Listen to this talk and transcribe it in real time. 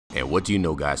And what do you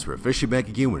know, guys, we're officially back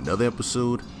again with another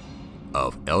episode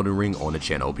of Elden Ring on the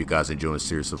channel. Hope you guys are enjoying the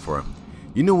series so far.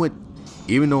 You know what,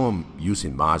 even though I'm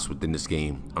using mods within this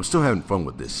game, I'm still having fun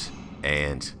with this,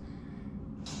 and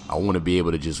I want to be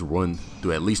able to just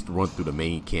at least run through the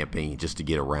main campaign just to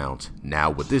get around. Now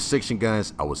with this section,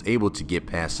 guys, I was able to get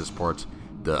past this part,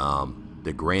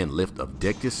 the grand lift of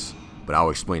Dectus, but I'll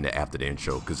explain that after the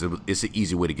intro because it's an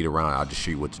easy way to get around. I'll just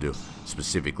show you what to do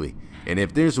specifically. And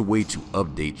if there's a way to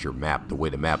update your map, the way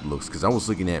the map looks, because I was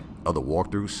looking at other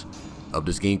walkthroughs of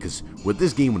this game, because with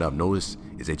this game what I've noticed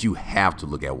is that you have to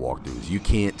look at walkthroughs.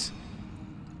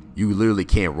 You literally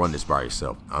can't run this by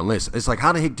yourself, unless it's like,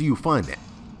 how the heck do you find that?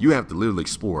 You have to literally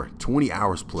explore 20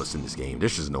 hours plus in this game.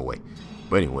 There's just no way.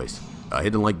 But anyways,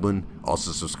 hit the like button,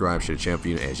 also subscribe to the channel for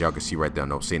you. As y'all can see right there, I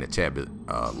know I'm saying a tad bit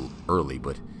early,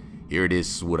 but here it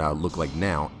is, what I look like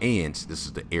now, and this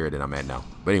is the area that I'm at now.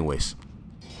 But anyways,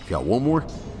 if y'all want more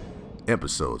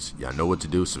episodes, y'all know what to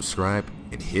do. Subscribe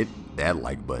and hit that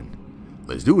like button.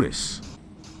 Let's do this.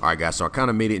 Alright guys, so I kind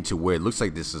of made it into where it looks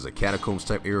like this is a catacombs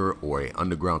type area or an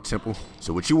underground temple.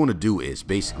 So what you want to do is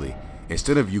basically,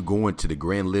 instead of you going to the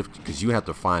grand lift, because you have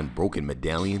to find broken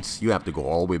medallions, you have to go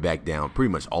all the way back down, pretty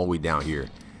much all the way down here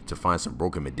to find some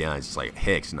broken medallions. It's like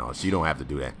hex, no, so you don't have to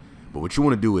do that. But what you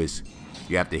want to do is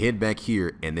you have to head back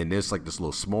here, and then there's like this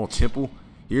little small temple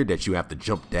here that you have to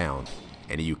jump down,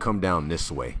 and then you come down this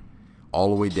way all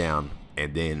the way down,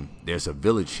 and then there's a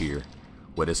village here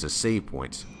where there's a save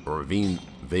point, or Ravine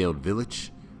Veiled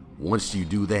Village. Once you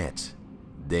do that,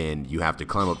 then you have to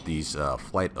climb up these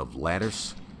flight of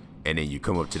ladders, and then you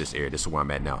come up to this area. This is where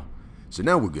I'm at now. So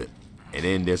now we're good. And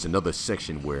then there's another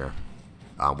section where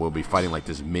we'll be fighting like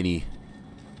this mini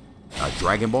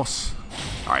dragon boss.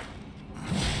 Alright.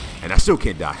 And I still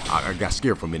can't die. I got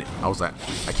scared for a minute. I was like,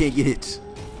 I can't get hit.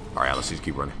 Alright, let's just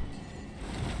keep running.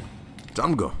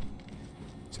 Time to go.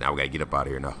 So now we gotta get up out of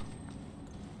here now.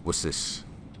 What's this?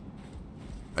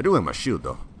 I do have my shield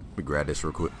though. Let me grab this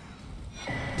real quick.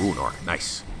 Rune arc,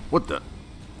 nice. What the? Uh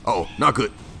oh, not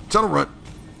good. Time to run.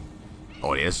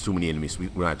 Oh yeah, there's too many enemies. We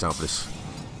don't have time for this.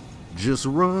 Just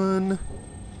run.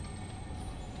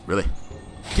 Really?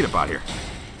 Get up out here.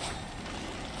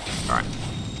 Alright.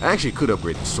 I actually could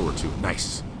upgrade the sword too.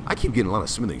 Nice. I keep getting a lot of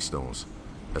smithing stones.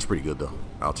 That's pretty good though.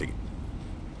 I'll take it.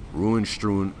 Ruin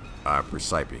strewn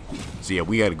Percipe. So yeah,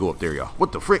 we gotta go up there, y'all.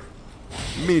 What the frick?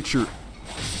 Miniature.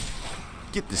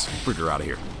 Get this fricker out of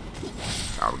here.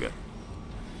 Alright, we're good.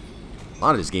 A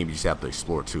lot of this game you just have to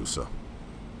explore too, so.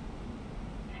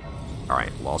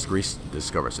 Alright, Lost Grace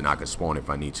discovered, so now I can spawn if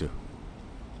I need to.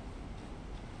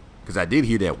 Because I did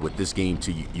hear that with this game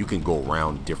too, you can go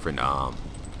around different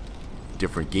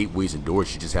gateways and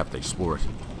doors. You just have to explore it.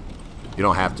 You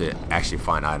don't have to actually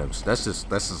find items. That's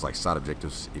just like side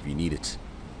objectives if you need it.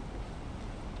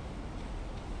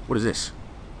 What is this?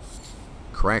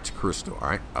 Cracked crystal.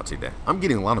 Alright, I'll take that. I'm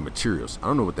getting a lot of materials. I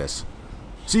don't know what that's.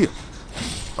 See ya.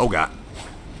 Oh god.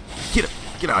 Get up.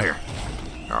 Get out of here.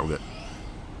 Alright, we're good.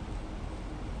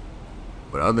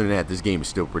 But other than that, this game is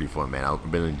still pretty fun, man.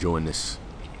 I've been enjoying this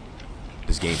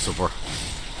game so far.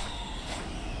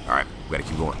 Alright, we gotta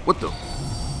keep going. What the?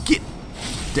 Get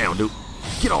down, dude.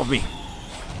 Get off me.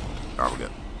 Alright, we're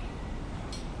good.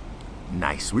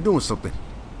 Nice. We're doing something.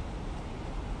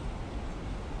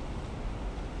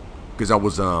 Because I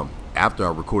was, after I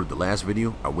recorded the last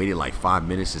video, I waited like 5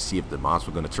 minutes to see if the mods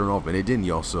were going to turn off, and it didn't,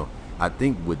 y'all. So I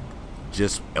think with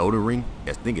just Elden Ring,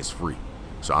 I think it's free.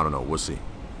 So I don't know. We'll see.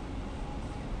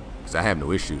 Because I have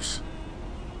no issues.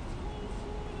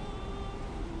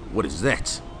 What is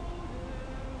that?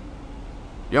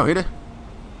 Y'all hear that?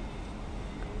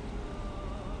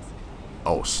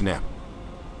 Oh, snap.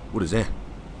 What is that?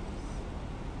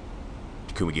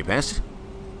 Can we get past it?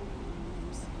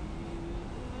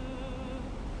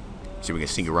 See if we can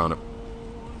sneak around him.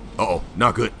 Uh-oh,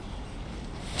 not good.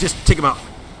 Just take him out.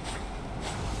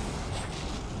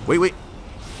 Wait.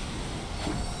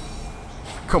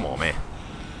 Come on, man.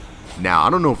 Now, I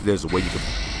don't know if there's a way you can...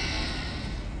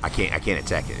 I can't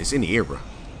attack it. It's in the air, bro.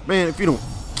 Man, if you don't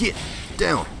get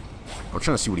down. I'm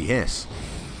trying to see what he has.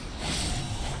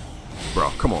 Bro,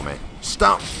 come on, man.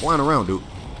 Stop flying around, dude.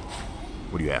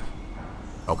 What do you have?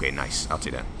 Okay, nice. I'll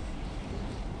take that.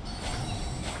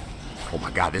 Oh my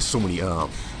god, there's so many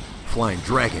flying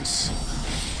dragons.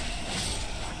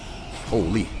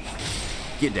 Holy.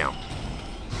 Get down.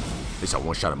 At least I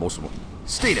one shot at most of them.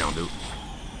 Stay down, dude.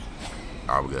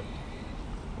 Alright, we're good.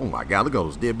 Oh my god, look at all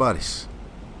those dead bodies.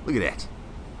 Look at that.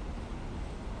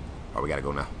 Alright, we gotta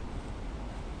go now.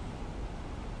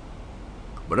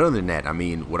 But other than that, I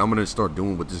mean, what I'm gonna start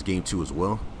doing with this game too as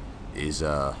well is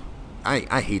I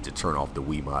hate to turn off the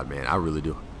Wii mod, man. I really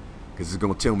do. Because it's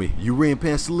going to tell me, you ran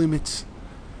past the limits.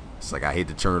 It's like I hate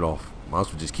to turn it off. Might as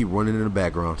well just keep running in the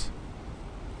background.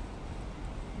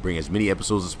 Bring as many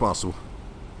episodes as possible.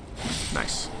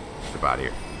 Nice. Get out of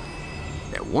here.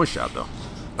 That one shot, though.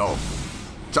 Oh.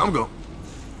 Time to go.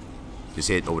 Just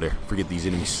head over there. Forget these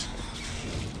enemies.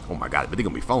 Oh my god, but they're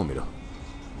going to be following me, though.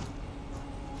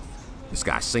 This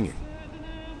guy's singing.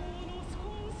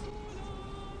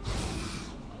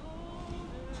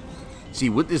 See,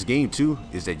 with this game too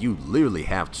is that you literally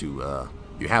have to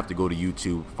go to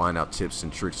YouTube, find out tips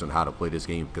and tricks on how to play this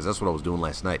game, because that's what I was doing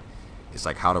last night. It's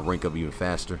like how to rank up even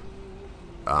faster,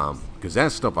 because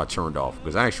that stuff I turned off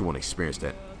because I actually want to experience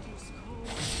that.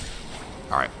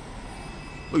 All right,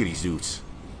 look at these dudes.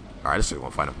 All right, let's see if I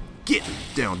want to find them. Get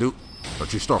down, dude.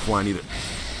 Don't you start flying either.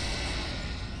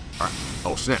 All right.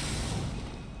 Oh snap.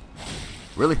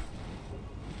 Really?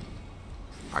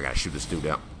 I gotta shoot this dude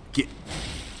out. Get.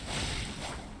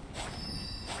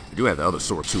 I do have the other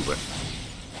sword too, but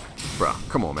bruh,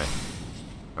 come on, man.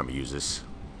 I'm gonna use this.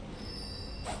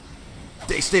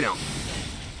 Stay down.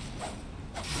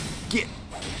 Get.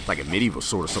 Like a medieval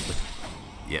sword or something.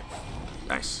 Yeah.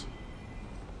 Nice.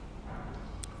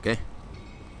 Okay.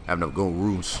 I have enough gold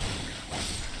runes.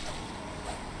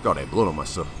 Got that blood on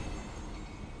myself.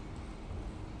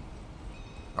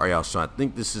 Alright, y'all, so I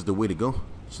think this is the way to go.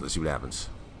 So let's see what happens.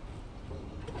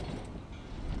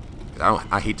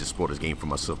 I hate to spoil this game for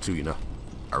myself too, you know.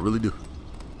 I really do.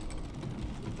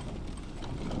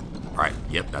 Alright,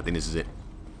 yep, I think this is it.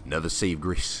 Another save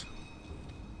grace.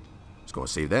 Just gonna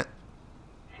save that.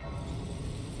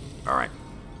 Alright.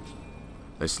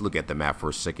 Let's look at the map for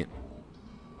a second.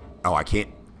 Oh, I can't.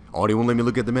 Oh, they won't let me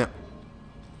look at the map.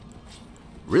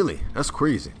 Really? That's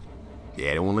crazy.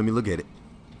 Yeah, they won't let me look at it.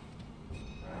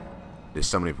 This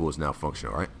summoning pool is now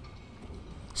functional, alright?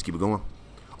 Let's keep it going.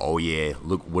 Oh yeah,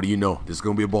 look, what do you know? There's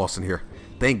gonna be a boss in here.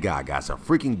 Thank God, guys, a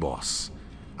freaking boss.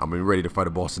 I'm ready to fight a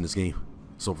boss in this game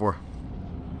so far.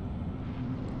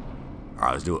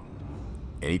 Alright, let's do it.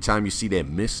 Anytime you see that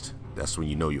mist, that's when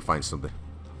you know you find something.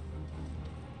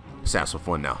 Let's have some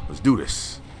fun now. Let's do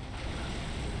this.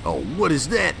 Oh, what is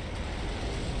that?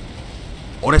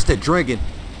 Oh, that's that dragon.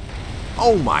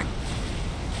 Oh my.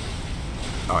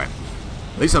 Alright.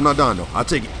 At least I'm not dying though. I'll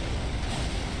take it.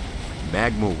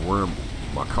 Magma worm.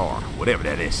 My car, whatever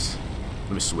that is.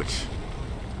 Let me switch.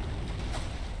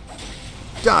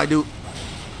 Die, dude.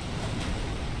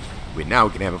 Wait, now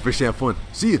we can have a fish and have fun.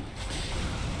 See ya.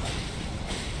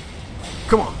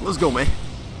 Come on, let's go, man.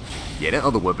 Yeah, that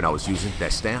other weapon I was using,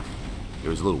 that staff, it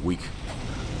was a little weak.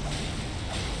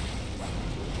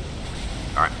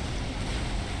 Alright.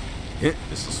 Yeah,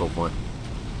 this is so fun.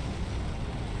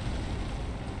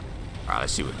 Alright,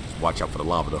 let's see what. Watch out for the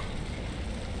lava, though.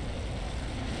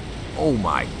 Oh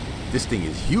my, this thing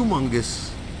is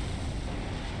humongous.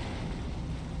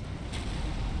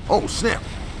 Oh snap.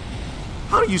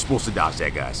 How are you supposed to dodge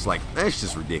that, guys? Like, that's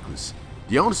just ridiculous.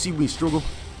 Do y'all want to see me struggle?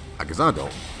 Because I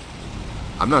don't.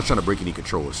 I'm not trying to break any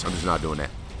controllers. I'm just not doing that.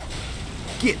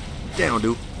 Get down,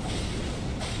 dude.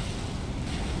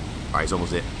 Alright, he's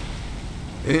almost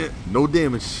dead. No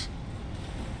damage.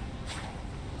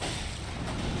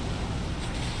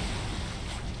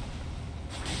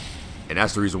 And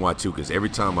that's the reason why too, because every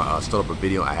time I start up a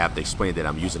video, I have to explain that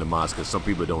I'm using the mods, because some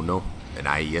people don't know. And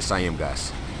yes, I am,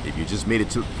 guys. If you just made it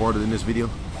too farther in this video,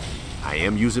 I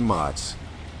am using mods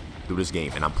through this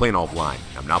game, and I'm playing offline.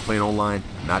 I'm not playing online.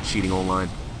 I'm not cheating online.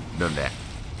 None of that.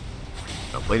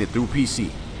 I'm playing it through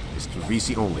PC. It's through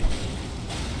PC only.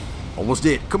 Almost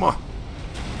did. Come on.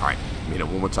 All right, made it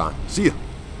one more time. See ya.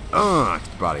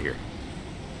 Get out of here.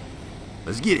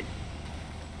 Let's get it.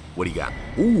 What do you got?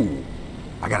 Ooh.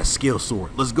 I got a scale sword.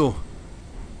 Let's go.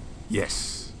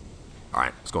 Yes.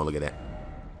 Alright, let's go and look at that.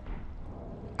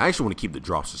 I actually want to keep the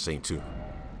drops the same too.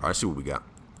 Alright, let's see what we got.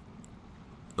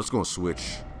 Let's go and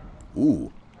switch.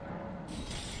 Ooh.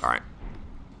 Alright.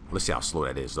 Let's see how slow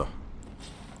that is though.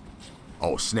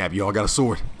 Oh snap, y'all got a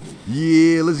sword.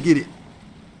 Yeah, let's get it.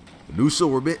 A new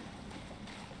sword bit.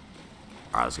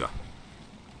 Alright, let's go.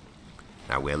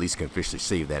 Now we at least can officially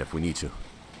save that if we need to.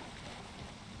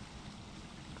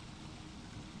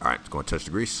 Alright, let's go and touch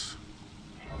the grease.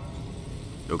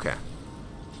 Okay.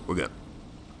 We're good.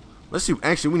 Let's see.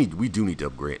 Actually, we do need to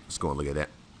upgrade. Let's go and look at that.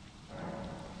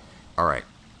 Alright.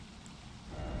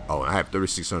 Oh, I have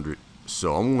 3,600.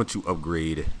 So I'm going to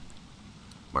upgrade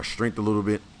my strength a little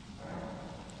bit.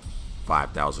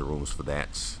 5,000 rooms for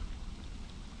that.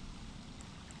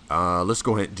 Let's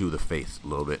go ahead and do the faith a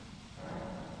little bit.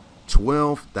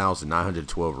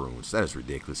 12,912 rooms. That is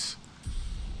ridiculous.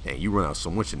 And you run out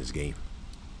so much in this game.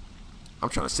 I'm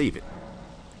trying to save it.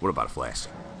 What about a flask?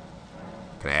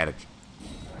 Can I add it?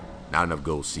 Not enough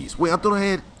gold seeds. Wait, I thought I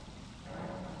had...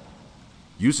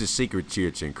 Use the sacred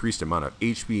tier to increase the amount of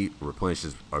HP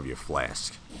replenishes of your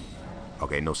flask.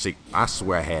 Okay, no, I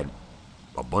swear I had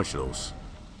a bunch of those.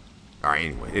 Alright,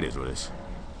 anyway, it is what it is.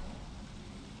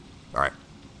 Alright.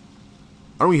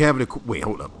 I don't even have it. Wait,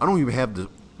 hold up. I don't even have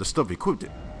the stuff equipped.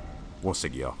 It. One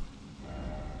second, y'all.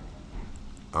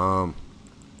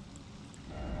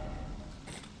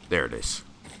 There it is.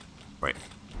 Right.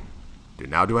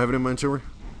 Now do I have it in my inventory?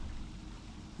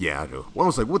 Yeah, I do. Well, I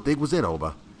was like, what the heck was that all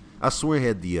about? I swear I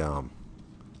had the, you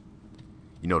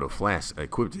know, the flask. I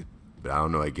equipped it. But I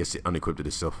don't know. I guess it unequipped it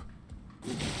itself.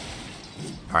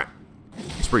 Alright.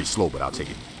 It's pretty slow, but I'll take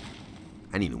it.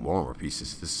 I need more armor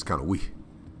pieces. This is kind of weak.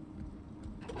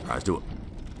 Alright, let's do it.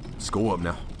 Let's go up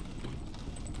now.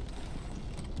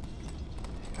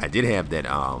 I did have that,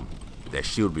 that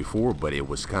shield before, but it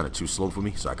was kind of too slow for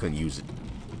me, so I couldn't use it.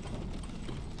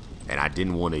 And I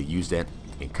didn't want to use that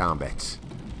in combats.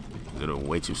 It was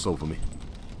way too slow for me.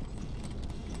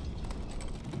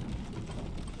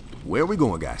 Where are we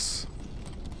going, guys?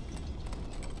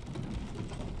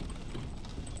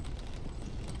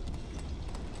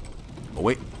 Oh,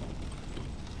 wait.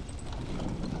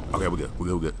 Okay, we're good.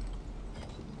 We're good.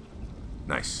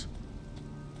 Nice.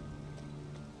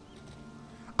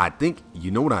 I think,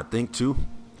 you know what I think, too?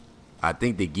 I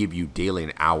think they give you daily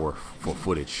an hour for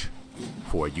footage.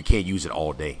 For it. You can't use it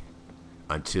all day.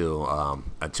 Until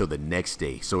the next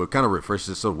day. So it kind of refreshes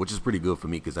itself, which is pretty good for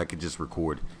me, because I could just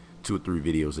record 2 or 3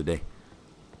 videos a day.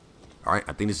 Alright,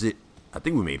 I think this is it. I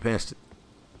think we made it past it.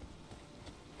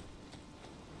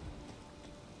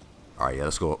 Alright, yeah,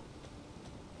 let's go up.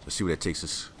 Let's see where that takes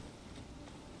us.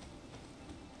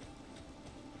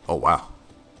 Oh, wow.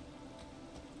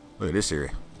 Look at this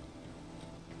area.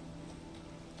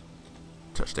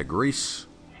 Touch that grease.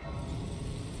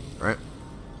 Alright.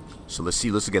 So let's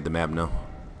see. Let's look at the map now.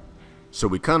 So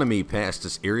we kind of made past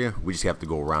this area. We just have to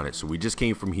go around it. So we just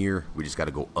came from here. We just got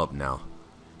to go up now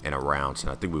and around.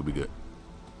 So I think we'll be good.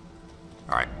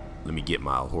 Alright. Let me get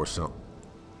my horse up.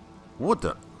 What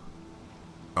the?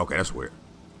 Okay, that's weird.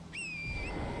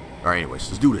 Alright, anyways.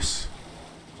 Let's do this.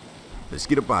 Let's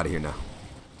get up out of here now.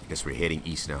 I guess we're heading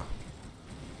east now.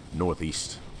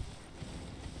 Northeast.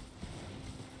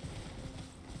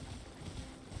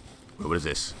 Wait, what is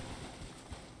this?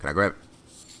 Can I grab it?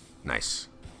 Nice.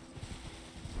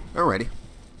 Alrighty.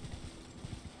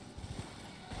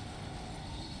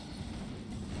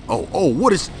 Oh,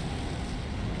 what is...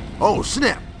 Oh,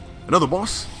 snap. Another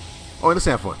boss? Oh, let's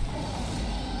have fun.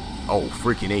 Oh,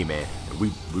 freaking A, man.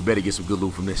 We better get some good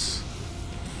loot from this.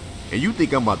 And you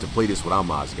think I'm about to play this without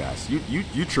mods, guys.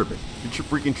 You tripping. You're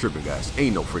freaking tripping, guys.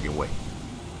 Ain't no freaking way.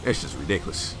 That's just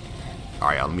ridiculous.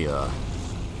 Alright, y'all, let me,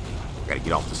 gotta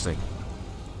get off this thing.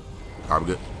 Alright,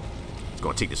 we're good. Let's go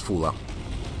and take this fool out.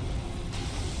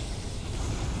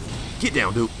 Get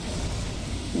down, dude.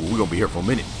 Ooh, we're gonna be here for a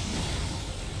minute.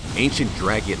 Ancient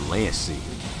Dragon Lansseax.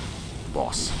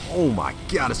 Boss. Oh my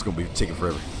god, it's gonna be taking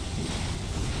forever.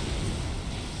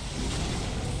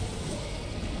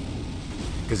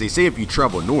 Because they say if you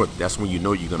travel north, that's when you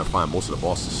know you're gonna find most of the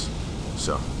bosses.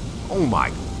 So, oh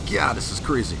my god, this is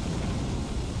crazy.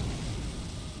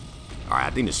 Alright, I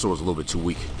think this sword's a little bit too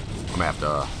weak. I'm gonna have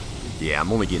to, yeah,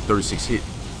 I'm only getting 36 hit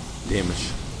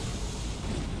damage.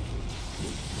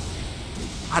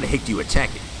 How the heck do you attack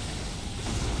it?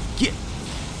 Get!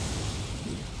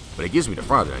 But it gives me the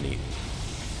fire that I need.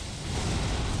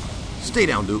 Stay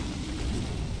down, dude.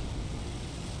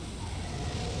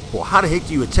 Well, how the heck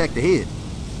do you attack the head?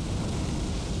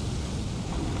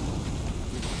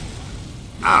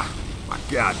 Ah, my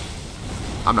god.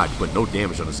 I'm not putting no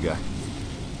damage on this guy.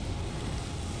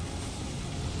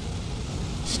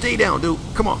 Stay down, dude.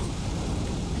 Come on.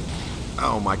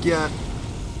 Oh my god.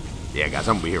 Yeah, guys,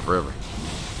 I'm gonna be here forever.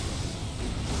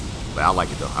 But I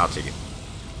like it though. I'll take it.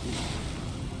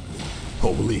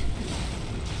 Holy.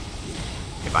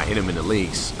 If I hit him in the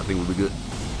legs, I think we'll be good.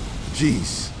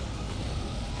 Jeez.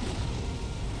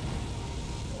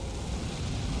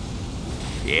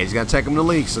 Yeah, he's gotta attack him in the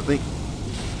legs, I think.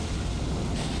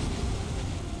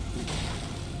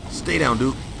 Stay down,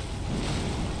 dude.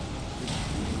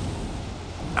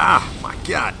 Ah, my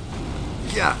god.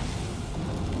 God.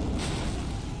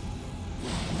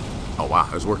 Oh, wow,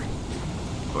 that was working.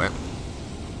 Okay.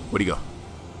 Where'd he go?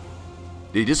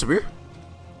 Did he disappear?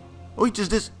 Oh, he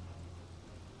just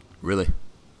Really?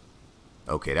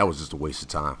 Okay, that was just a waste of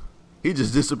time. He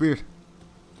just disappeared.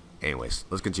 Anyways,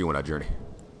 let's continue on our journey.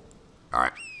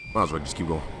 Alright, might as well just keep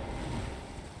going.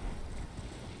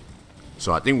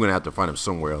 So I think we're gonna have to find him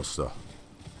somewhere else, though.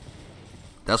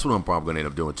 That's what I'm probably gonna end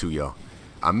up doing too, y'all.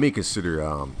 I may consider,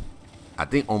 I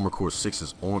think Armored Core 6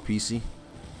 is on PC,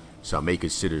 so I may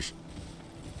consider,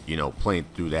 you know, playing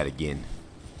through that again,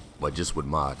 but just with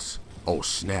mods. Oh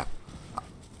snap!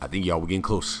 I think y'all were getting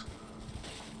close.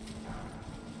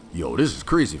 Yo, this is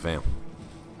crazy, fam.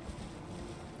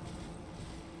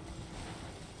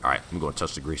 All right, I'm gonna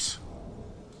touch the grease.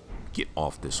 Get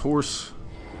off this horse.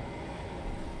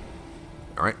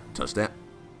 All right, touch that.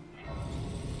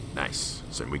 Nice.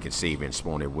 So we can save and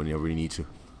spawn it whenever we need to.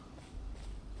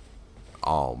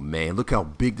 Oh man, look how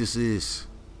big this is.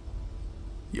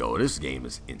 Yo, this game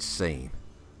is insane.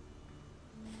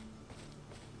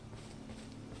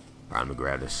 All right, I'm gonna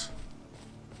grab this.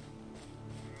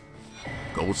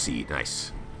 Gold seed,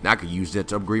 nice. Now I can use that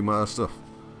to upgrade my stuff.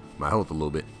 My health a little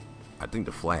bit. I think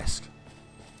the flask.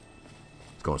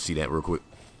 Let's go and see that real quick.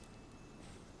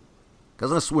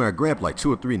 Cause I swear I grabbed like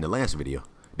 2 or 3 in the last video.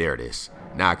 There it is.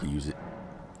 Now I can use it.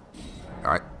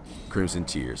 Alright. Crimson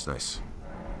Tears, nice.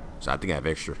 So I think I have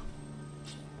extra.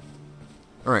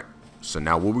 Alright. So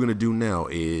now what we're gonna do now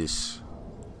is,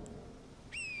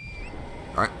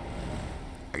 alright.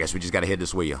 I guess we just gotta head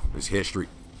this way, yo. Let's head straight.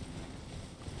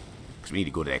 Cause we need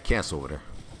to go to that castle over there.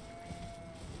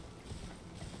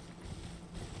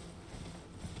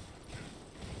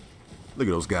 Look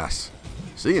at those guys.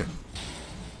 See ya.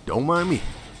 Don't mind me.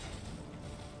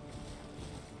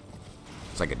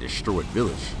 It's like a destroyed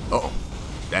village. Uh-oh.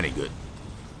 That ain't good.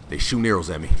 They shooting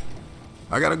arrows at me.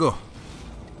 I gotta go.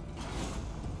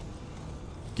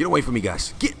 Get away from me,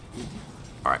 guys. Get.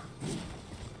 Alright.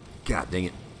 God dang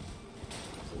it.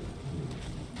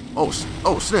 Oh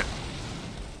snap.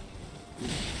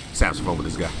 Let's have some fun with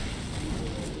this guy.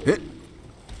 Hit.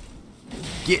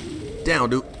 Get down,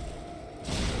 dude.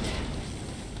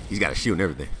 He's got a shield and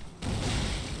everything.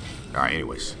 Alright,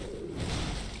 anyways.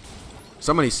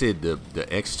 Somebody said the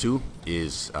X2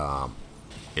 is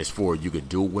for you could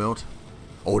dual wield.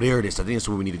 Oh, there it is. I think that's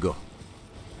where we need to go.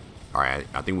 Alright,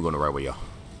 I think we're going the right way, y'all.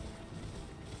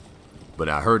 But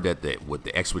I heard that with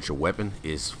the X with your weapon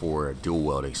is for dual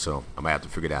wielding, so I might have to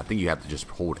figure it out. I think you have to just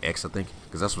hold X, I think,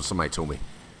 because that's what somebody told me.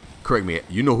 Correct me.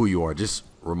 You know who you are. Just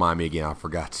remind me again. I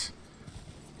forgot.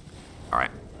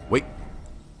 Alright, wait.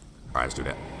 Alright, let's do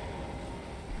that.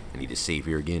 I need to save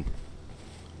here again.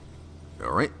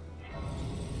 Alright.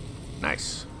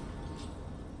 Nice.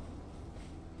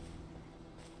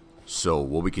 So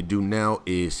what we can do now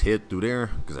is head through there,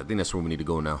 because I think that's where we need to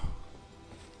go now.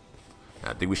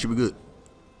 I think we should be good.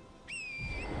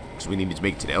 Because we need to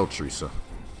make it to the L tree, so.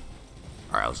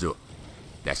 Alright, let's do it.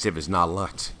 That's if it's not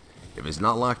locked. If it's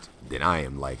not locked, then I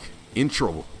am like in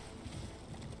trouble.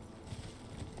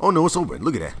 Oh no, it's open.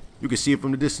 Look at that. You can see it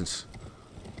from the distance.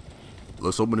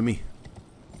 Looks open to me.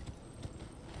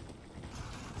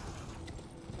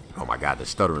 Oh my god, they're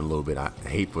stuttering a little bit. I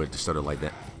hate for it to stutter like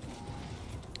that.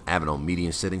 I have it on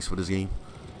medium settings for this game.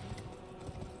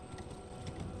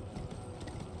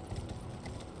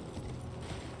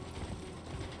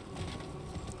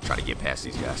 Try to get past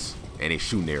these guys. And they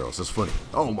shooting arrows. That's funny.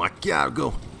 Oh my god,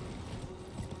 go.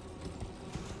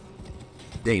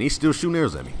 Dang, they still shooting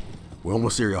arrows at me. We're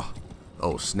almost here, y'all.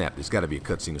 Oh snap, there's gotta be a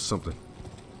cutscene or something.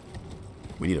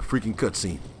 We need a freaking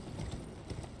cutscene.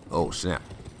 Oh snap.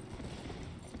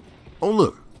 Oh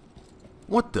look.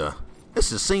 What the? It's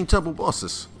the same type of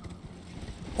bosses.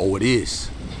 Oh, it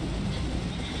is.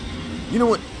 You know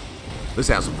what? Let's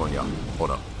have some fun, y'all.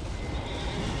 Hold up.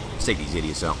 Let's take these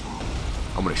idiots out.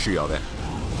 I'm gonna show y'all that.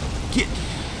 Get.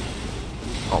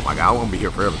 Oh my god, I won't be here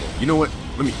forever though. You know what?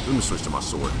 Let me switch to my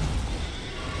sword.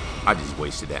 I just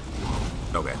wasted that.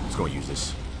 Okay, let's go use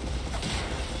this.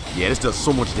 Yeah, this does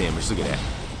so much damage. Look at that.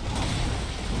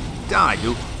 Die,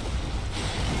 dude.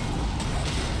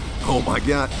 Oh my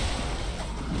god.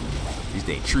 These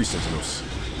dang tree sentinels.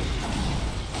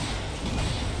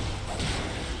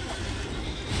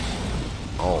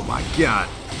 Oh my god.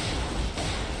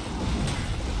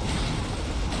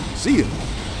 See ya.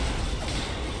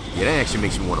 Yeah, that actually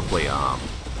makes me want to play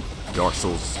Dark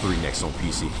Souls 3 next on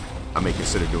PC. I may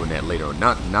consider doing that later on.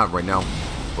 Not right now,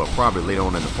 but probably later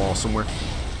on in the fall somewhere.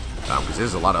 Because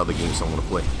there's a lot of other games I want to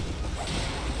play.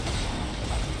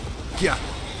 Yeah,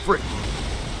 frick.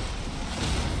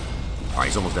 Alright,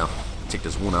 he's almost down. Take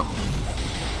this one out.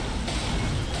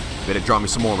 Better drop me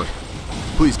some armor.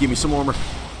 Please give me some armor.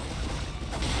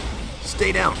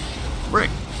 Stay down. Frick.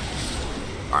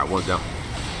 Alright, one's down.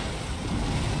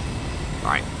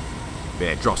 Alright.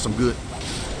 Better drop some good.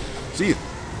 See ya.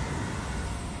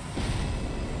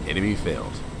 Enemy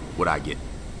failed. What'd I get?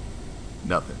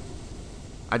 Nothing.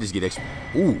 I just get extra.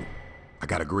 Ooh. I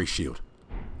got a gray shield.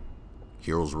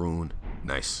 Hero's Rune.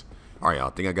 Nice. Alright, y'all.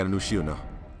 I think I got a new shield now.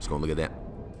 Let's go look at that.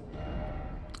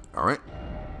 Alright.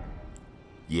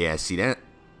 Yeah, see that?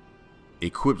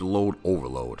 Equipped load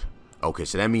overload. Okay,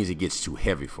 so that means it gets too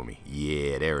heavy for me.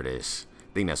 Yeah, there it is.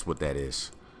 I think that's what that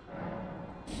is.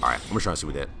 Alright, I'm gonna try to see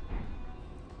what that.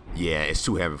 Yeah, it's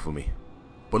too heavy for me.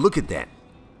 But look at that.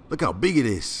 Look how big it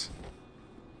is.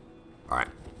 Alright,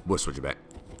 we'll switch it back.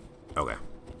 Okay.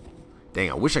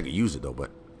 Dang, I wish I could use it though,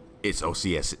 but it's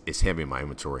OCS. It's heavy in my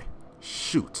inventory.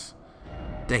 Shoot.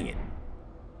 Dang it.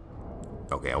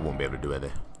 Okay, I won't be able to do that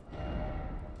there.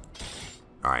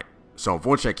 Alright. So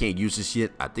unfortunately I can't use this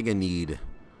yet. I think I need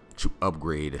to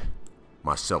upgrade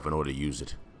myself in order to use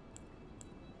it.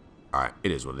 Alright,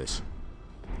 it is what it is.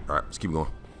 Alright, let's keep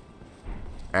going.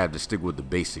 I have to stick with the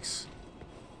basics.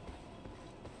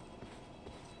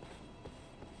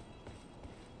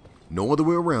 No other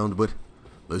way around, but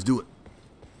let's do it.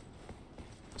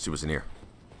 Let's see what's in here.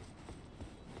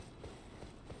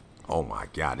 Oh my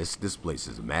god, this place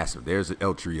is massive. There's an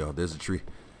L tree, y'all. There's a tree.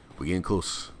 We're getting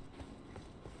close.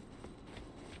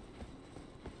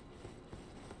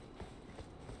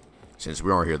 Since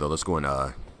we are here though, let's go and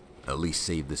at least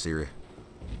save this area.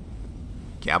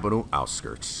 Capital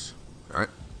outskirts. Alright.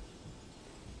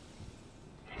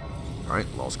 Alright,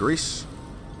 Lost Grace.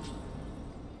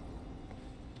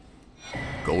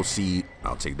 Gold seed,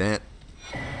 I'll take that.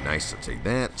 Nice, I'll take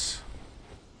that.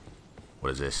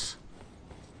 What is this?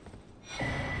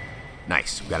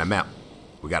 Nice, we got a map.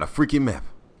 We got a freaking map.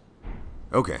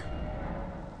 Okay.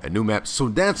 A new map, so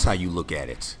that's how you look at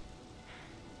it.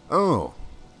 Oh.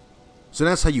 So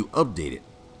that's how you update it.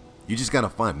 You just gotta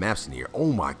find maps in here.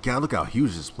 Oh my god, look how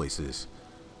huge this place is.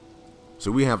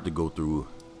 So we have to go through.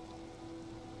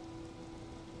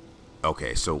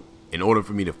 Okay, so in order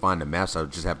for me to find the maps, I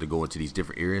would just have to go into these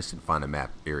different areas and find a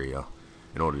map area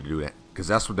in order to do that. Because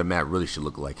that's what the map really should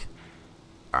look like.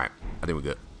 Alright, I think we're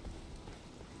good.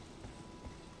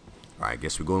 Alright, I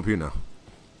guess we're going up here now.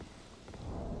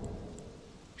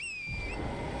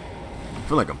 I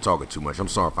feel like I'm talking too much. I'm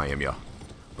sorry if I am, y'all.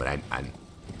 But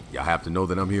y'all have to know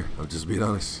that I'm here. I'm just being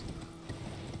honest.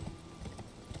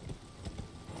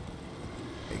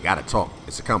 They gotta talk.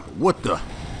 It's a comp. What the?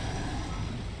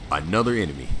 Another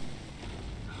enemy.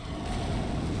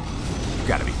 You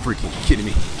gotta be freaking kidding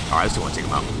me. Alright, I still want to take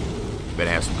him out.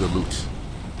 Better have some good loot.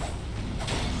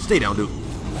 Stay down, dude.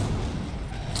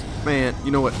 Man, you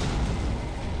know what?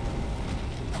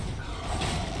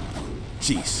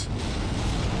 Jeez.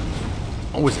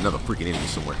 Always another freaking enemy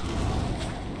somewhere.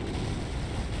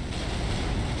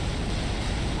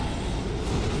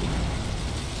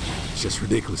 It's just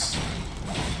ridiculous.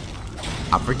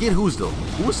 I forget who was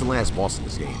the last boss in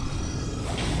this game.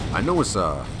 I know it's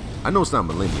not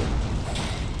Millennia,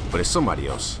 but it's somebody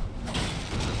else.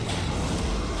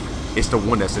 It's the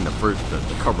one that's in the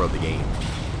cover of the game.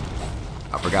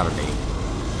 I forgot her name.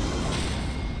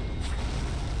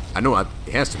 I know it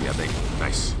has to be, I think.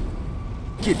 Nice.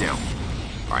 Get down.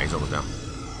 Alright, he's almost down.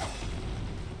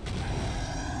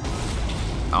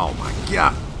 Oh my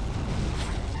god.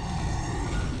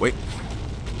 Wait.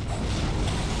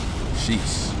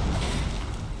 Jeez.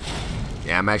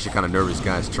 Yeah, I'm actually kind of nervous,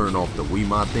 guys, turning off the Wii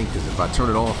mod thing, because if I turn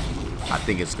it off, I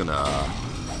think it's gonna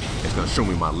show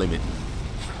me my limit.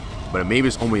 But maybe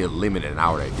it's only a limit an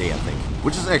hour a day, I think,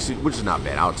 which is not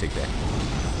bad. I'll take that.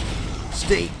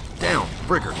 Stay down,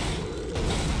 fricker.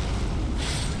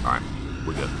 All right,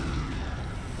 we're good.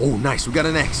 Oh, nice, we got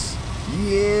an axe.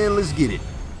 Yeah, let's get it.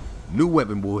 New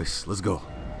weapon, boys. Let's go.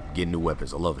 Getting new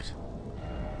weapons. I love it.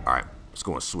 All right, let's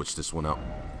go and switch this one out.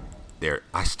 There,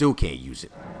 I still can't use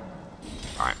it.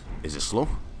 All right, is it slow? All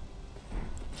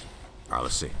right,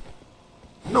 let's see.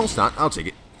 No, it's not. I'll take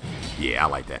it. Yeah, I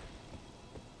like that.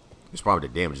 It's probably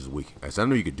the damage is weak. I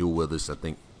know you could dual wield this, I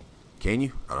think. Can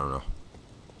you? I don't know.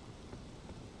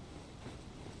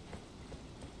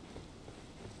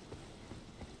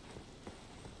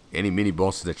 Any mini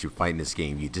bosses that you fight in this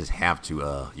game, you just have to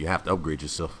upgrade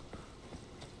yourself.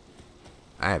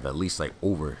 I have at least like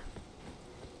over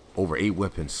 8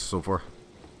 weapons so far.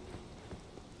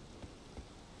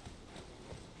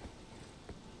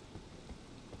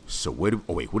 So where do,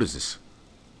 oh wait, what is this?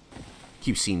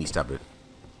 Keep seeing these type of.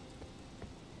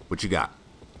 What you got?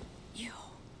 You,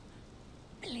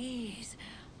 please,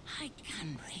 I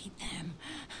can read them.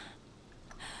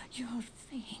 Your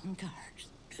fingers,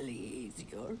 please,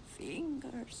 your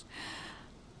fingers.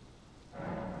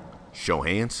 Show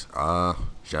hands.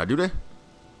 Should I do that?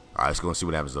 All right, let's go and see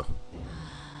what happens though.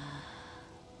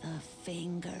 The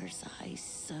fingers I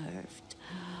served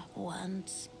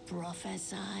once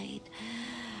prophesied.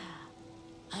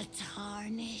 A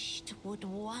tarnished would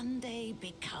one day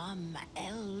become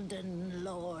Elden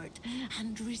Lord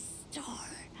and restore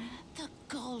the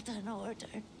Golden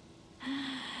Order.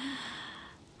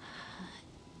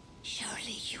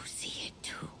 Surely you see it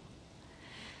too.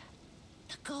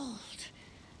 The gold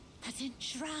that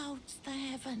enshrouds the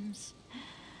heavens.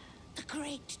 The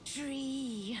great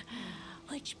tree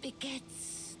which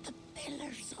begets the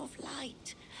pillars of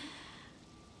light.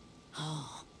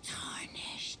 Oh,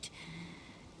 tarnished,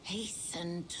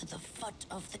 hasten to the foot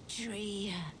of the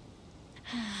tree.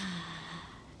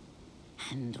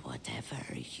 And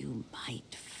whatever you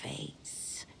might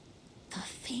face, the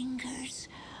fingers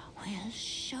will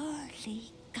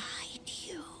surely guide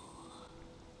you.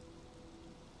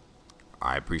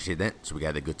 I appreciate that. So we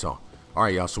got a good talk. All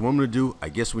right, y'all. So what I'm gonna do, I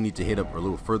guess we need to hit up a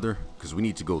little further because we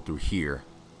need to go through here,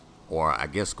 or I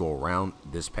guess go around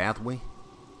this pathway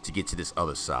to get to this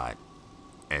other side,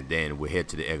 and then we'll head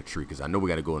to the egg tree because I know we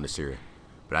got to go in this area.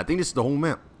 But I think this is the whole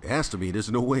map. It has to be. There's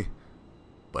no way.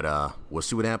 But we'll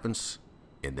see what happens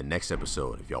in the next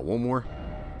episode. If y'all want more,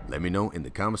 let me know in the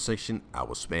comment section. I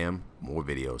will spam more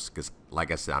videos because,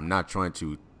 like I said, I'm not trying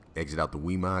to exit out the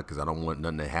Wii mod because I don't want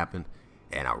nothing to happen,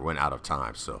 and I run out of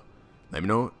time. So let me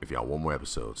know if y'all want more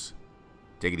episodes.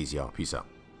 Take it easy, y'all. Peace out.